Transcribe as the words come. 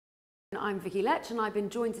I'm Vicky Lech, and I've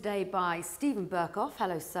been joined today by Stephen Berkoff.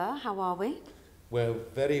 Hello, sir. How are we? Well,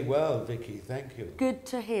 very well, Vicky. Thank you. Good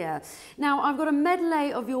to hear. Now, I've got a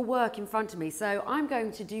medley of your work in front of me, so I'm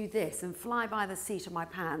going to do this and fly by the seat of my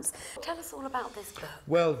pants. Tell us all about this book.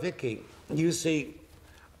 Well, Vicky, you see,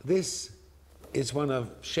 this is one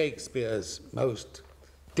of Shakespeare's most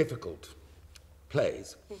difficult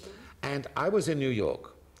plays. And I was in New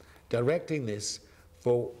York directing this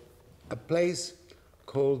for a place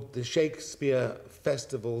called the Shakespeare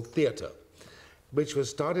Festival Theatre, which was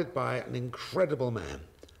started by an incredible man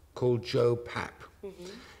called Joe Papp.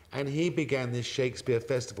 And he began this Shakespeare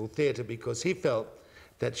Festival Theatre because he felt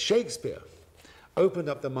that Shakespeare opened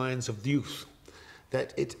up the minds of youth,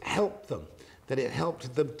 that it helped them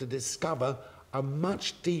to discover a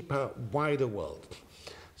much deeper, wider world.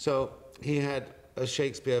 So he had a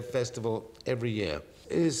Shakespeare Festival every year.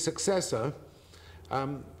 His successor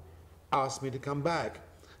asked me to come back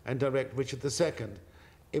and direct Richard II.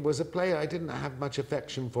 It was a play I didn't have much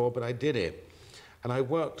affection for, but I did it. And I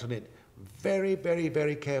worked on it very, very,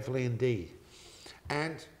 very carefully indeed.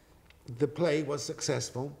 And the play was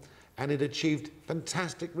successful, and it achieved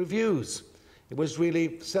fantastic reviews. It was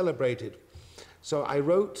really celebrated. So I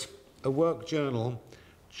wrote a work journal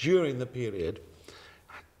during the period,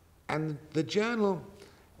 and the journal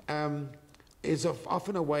is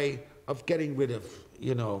often a way of getting rid of,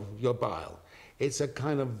 you know, your bile. It's a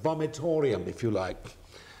kind of vomitorium, if you like.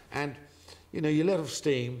 And, you know, you let off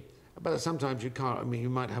steam, but sometimes you can't. I mean, you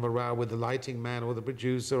might have a row with the lighting man or the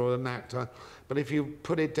producer or an actor, but if you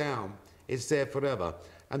put it down, it's there forever.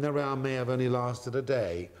 And the row may have only lasted a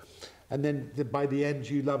day. And then by the end,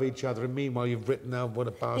 you love each other, and meanwhile, you've written out what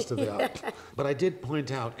a bastard they are. But I did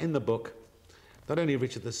point out in the book, not only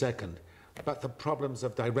Richard II, but the problems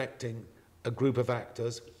of directing a group of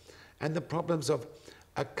actors, and the problems of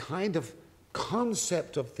a kind of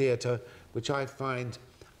concept of theatre which I find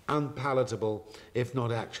unpalatable, if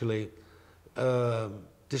not actually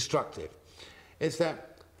destructive. It's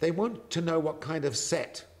that they want to know what kind of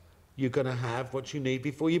set you're going to have, what you need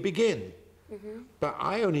before you begin. But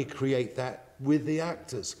I only create that with the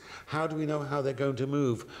actors. How do we know how they're going to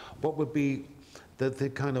move? What would be the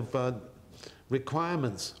kind of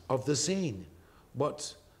requirements of the scene?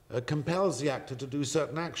 What compels the actor to do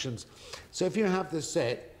certain actions? So if you have the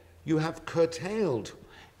set, you have curtailed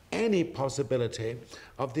any possibility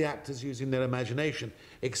of the actors using their imagination,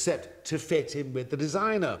 except to fit in with the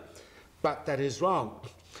designer. But that is wrong.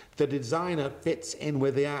 The designer fits in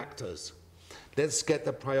with the actors. Let's get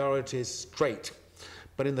the priorities straight.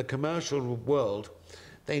 But in the commercial world,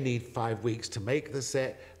 they need 5 weeks to make the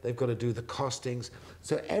set. They've got to do the costings.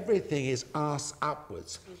 So everything is arse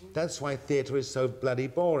upwards. That's why theatre is so bloody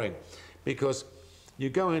boring, because you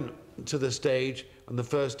go in to the stage on the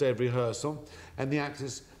first day of rehearsal, and the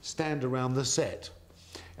actors stand around the set.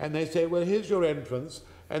 And they say, well, here's your entrance,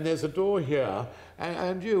 and there's a door here,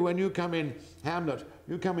 and you, when you come in, Hamlet,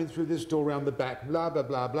 you come in through this door around the back, blah, blah,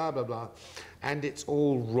 blah, blah, blah, blah. And it's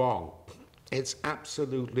all wrong. It's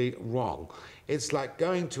absolutely wrong. It's like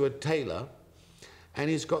going to a tailor, and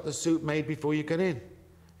he's got the suit made before you get in.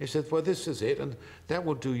 He says, well, this is it, and that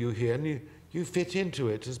will do you here, and you fit into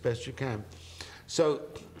it as best you can. So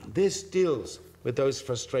this deals with those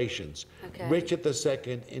frustrations. Okay. Richard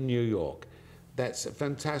II in New York. That's a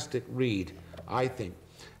fantastic read, I think.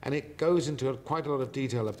 And it goes into quite a lot of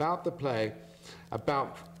detail about the play,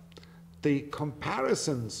 about the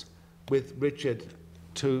comparisons with Richard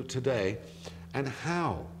to today, and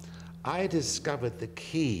how I discovered the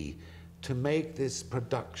key to make this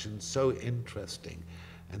production so interesting.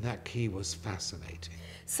 And that key was fascinating.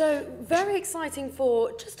 So, very exciting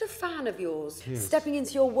for just a fan of yours, stepping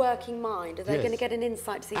into your working mind. Are they going to get an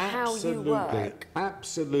insight to see how you work?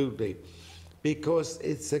 Absolutely. Because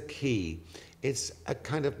it's a key. It's a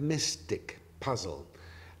kind of mystic puzzle.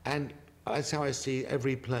 And that's how I see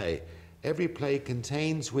every play. Every play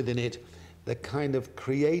contains within it the kind of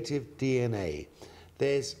creative DNA.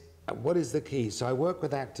 There's what is the key? So I work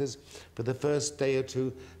with actors for the first day or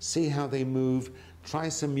two, see how they move, try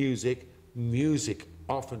some music. Music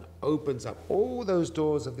often opens up all those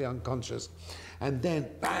doors of the unconscious, and then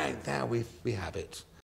bang, there we have it.